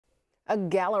A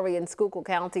gallery in Schuylkill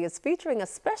County is featuring a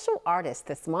special artist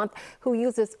this month who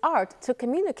uses art to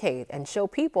communicate and show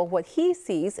people what he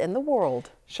sees in the world.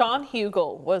 Sean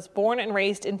Huegel was born and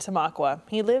raised in Tamaqua.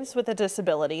 He lives with a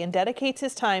disability and dedicates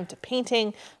his time to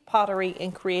painting, pottery,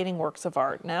 and creating works of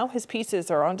art. Now his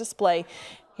pieces are on display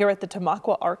here at the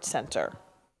Tamaqua Art Center.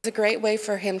 It's a great way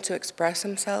for him to express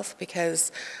himself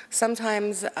because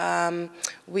sometimes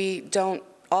we don't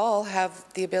all have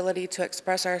the ability to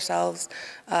express ourselves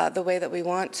the way that we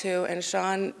want to, and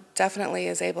Sean definitely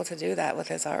is able to do that with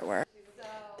his artwork.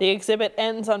 The exhibit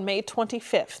ends on May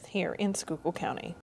 25th here in Schuylkill County.